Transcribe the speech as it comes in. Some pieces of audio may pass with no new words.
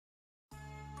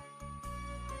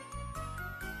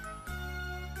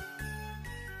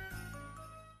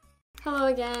Hello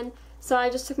again. So I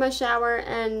just took my shower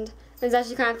and it was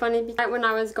actually kind of funny because right when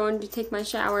I was going to take my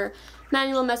shower,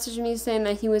 Manuel messaged me saying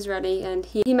that he was ready, and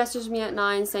he messaged me at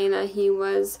 9 saying that he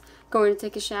was going to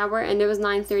take a shower, and it was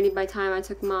 9:30 by the time I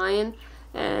took mine,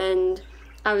 and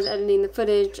I was editing the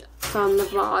footage from the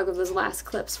vlog of those last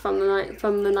clips from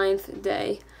the ninth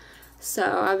day. So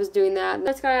I was doing that. I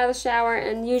just got out of the shower,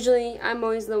 and usually I'm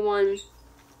always the one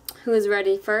who is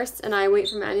ready first, and I wait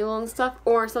for Manuel and stuff,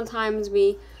 or sometimes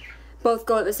we both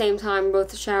go at the same time,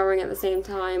 both showering at the same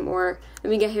time, or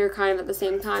we get here kind of at the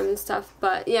same time and stuff.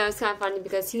 But yeah, it's kind of funny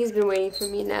because he's been waiting for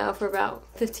me now for about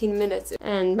 15 minutes.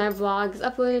 And my vlog is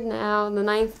uploaded now, the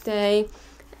 9th day.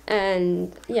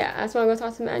 And yeah, that's why I'm going to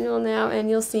talk to Manuel now, and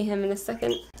you'll see him in a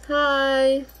second.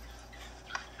 Hi!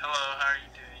 Hello, how are you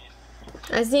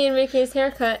doing? I see Enrique's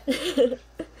haircut. Oh yeah,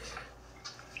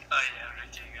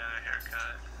 Ricky got a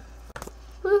haircut.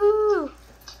 Woohoo!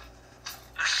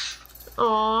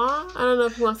 Aww, I don't know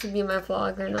if he wants to be in my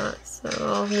vlog or not, so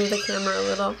I'll move the camera a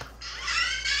little.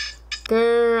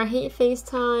 Grr, I hate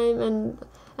FaceTime, and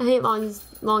I hate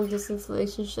long distance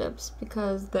relationships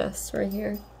because this right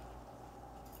here.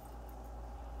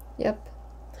 Yep.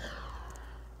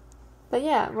 But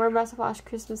yeah, we're about to watch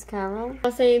Christmas Carol.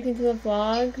 I'll say anything to the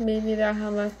vlog, maybe about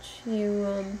how much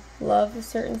you love a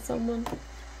certain someone.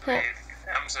 I'm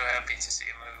so happy to see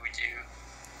a movie with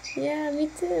you. Yeah, me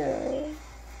too.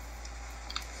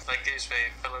 Like this,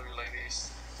 babe. I love you like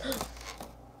this.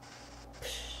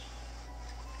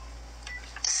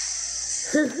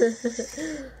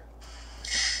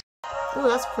 Oh,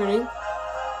 that's pretty.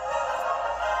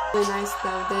 Really nice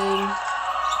though, dang.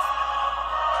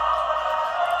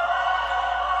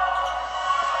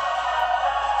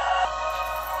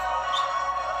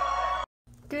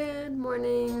 Good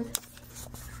morning.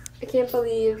 I can't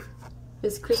believe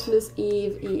it's Christmas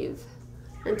Eve.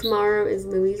 And tomorrow is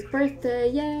Louie's birthday,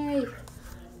 yay!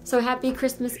 So happy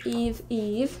Christmas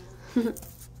Eve.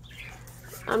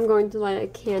 I'm going to light a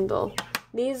candle.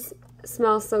 These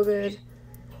smell so good.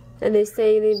 And they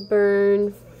say they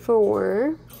burn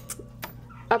for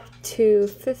up to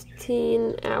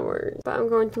 15 hours. But I'm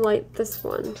going to light this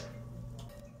one.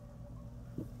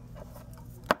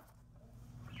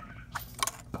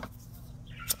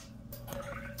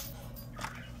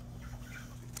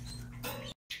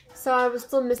 So I was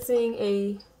still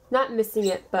missing not missing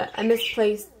it, but I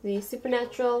misplaced the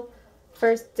Supernatural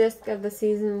first disc of the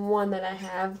season 1 that I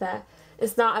have. That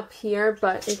it's not up here,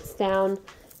 but it's down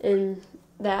in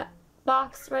that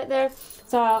box right there.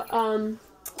 So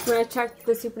when I checked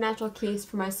the Supernatural case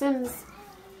for my Sims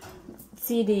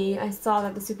CD, I saw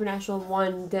that the Supernatural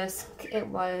 1 disc, it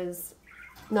was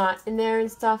not in there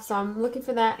and stuff. So I'm looking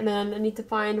for that, and then I need to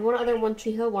find one other One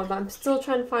Tree Hill one, but I'm still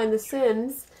trying to find the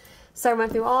Sims. So I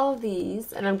went through all of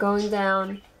these, and I'm going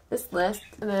down this list,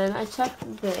 and then I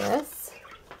checked this,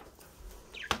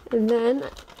 and then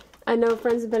I know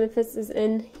Friends and Benefits is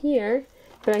in here,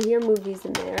 but I hear movies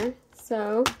in there,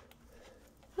 so,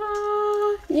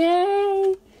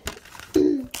 yay!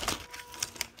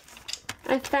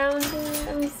 I found it,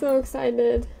 I'm so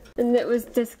excited, and it was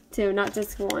disc 2, not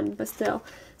disc 1, but still.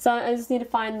 So I just need to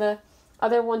find the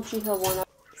other One Tree Hill one.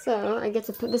 So I get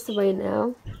to put this away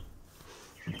now.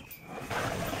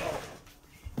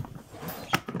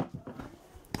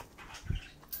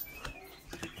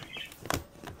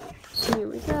 Here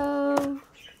we go.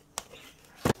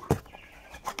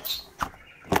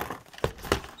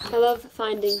 I love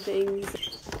finding things.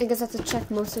 I guess I have to check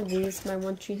most of these, my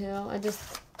One Tree Hill. I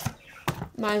just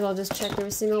might as well just check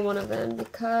every single one of them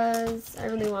because I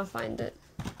really want to find it.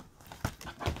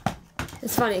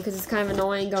 It's funny because it's kind of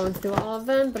annoying going through all of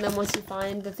them, but then once you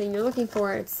find the thing you're looking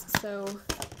for, it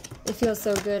feels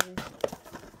so good.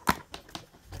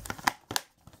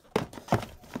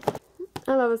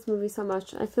 I love this movie so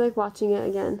much. I feel like watching it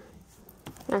again,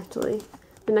 actually.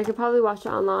 And I could probably watch it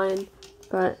online,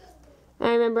 but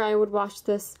I remember I would watch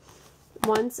this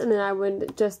once and then I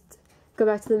would just go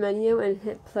back to the menu and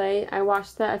hit play. I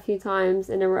watched that a few times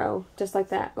in a row, just like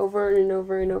that, over and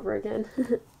over and over again.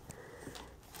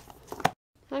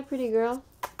 Hi, pretty girl.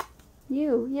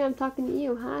 You. Yeah, I'm talking to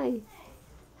you. Hi.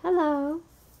 Hello.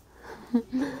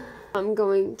 I'm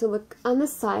going to look on the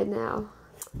side now.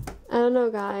 I don't know,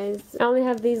 guys. I only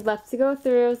have these left to go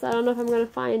through, so I don't know if I'm going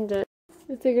to find it.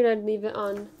 I figured I'd leave it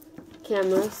on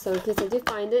camera, so in case I do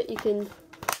find it, you can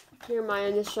hear my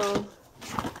initial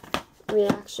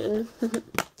reaction. This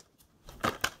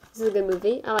is a good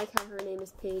movie. I like how her name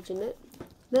is Paige in it.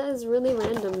 That is really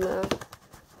random, though,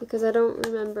 because I don't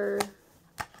remember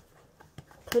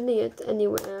putting it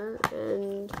anywhere,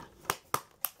 and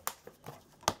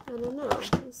I don't know.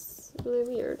 It's really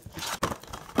weird.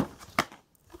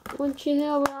 One Tree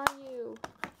Hill, where are you?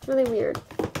 Really weird.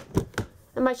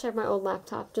 I might check my old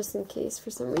laptop just in case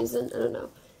for some reason. I don't know.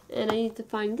 And I need to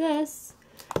find this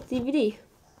DVD.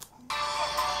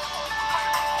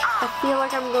 I feel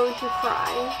like I'm going to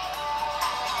cry.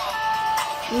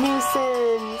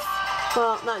 Nuisance.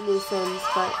 Well, not nuisance,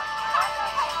 but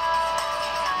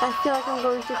I feel like I'm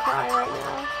going to cry right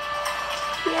now.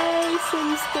 Yay,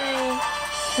 Sims 3.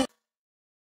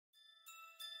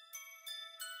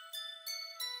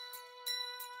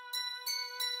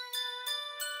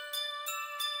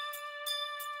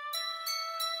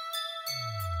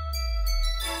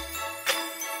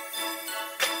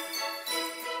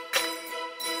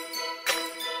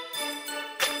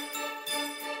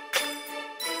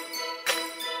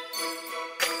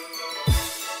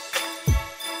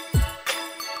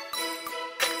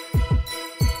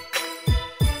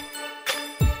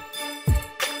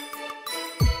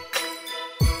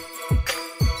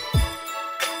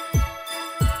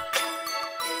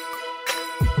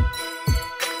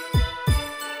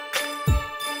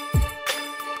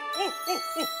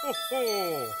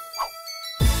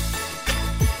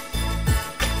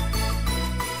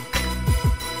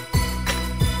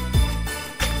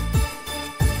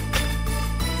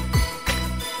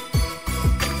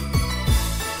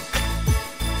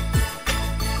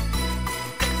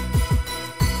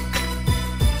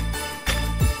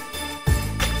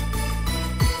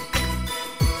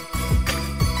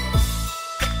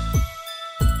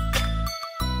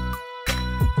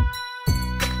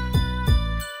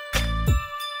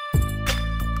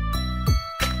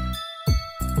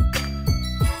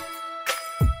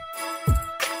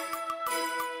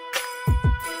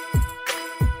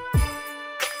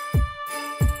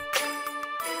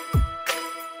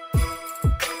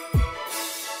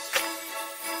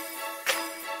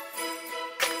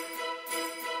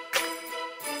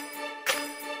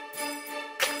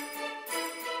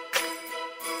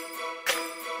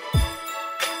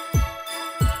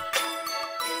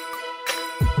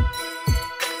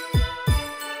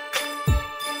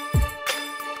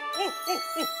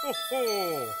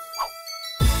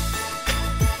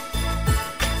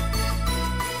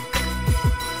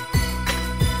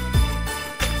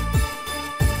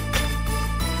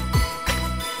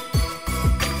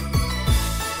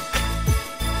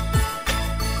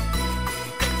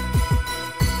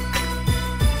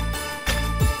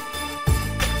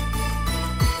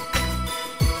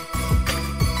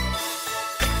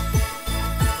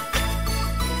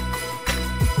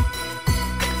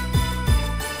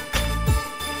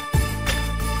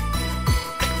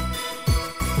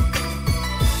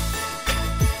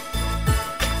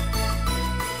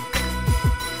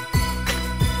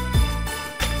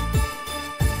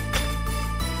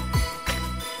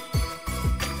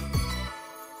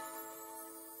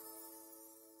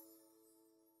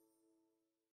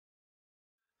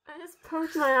 I just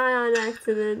poked my eye on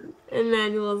accident, and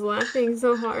Manuel's laughing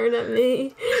so hard at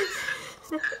me.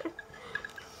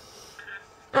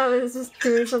 I was just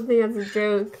doing something as a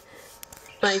joke,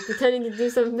 like pretending to do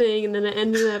something, and then I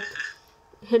ended up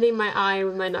hitting my eye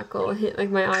with my knuckle, hit like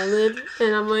my eyelid,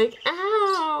 and I'm like,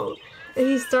 ow! And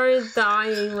he started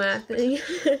dying laughing.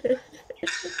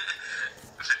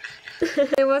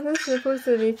 It wasn't supposed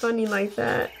to be funny like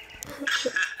that.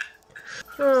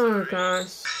 Oh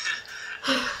gosh.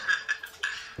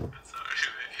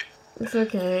 It's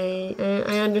okay.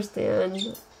 I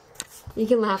understand. You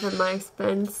can laugh at my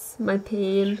expense, my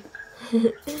pain.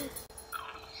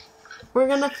 We're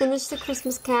gonna finish the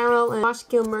Christmas Carol and watch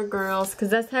Gilmore Girls, because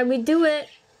that's how we do it,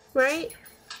 right?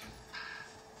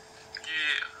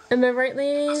 Yeah. Am I right,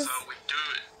 ladies? That's how we do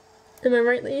it. Am I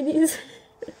right, ladies?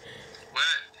 What?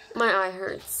 My eye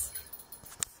hurts.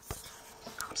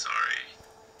 I'm sorry.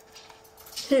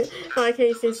 I like how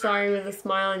you say sorry with a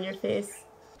smile on your face.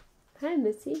 Hi,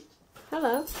 Missy.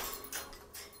 Hello.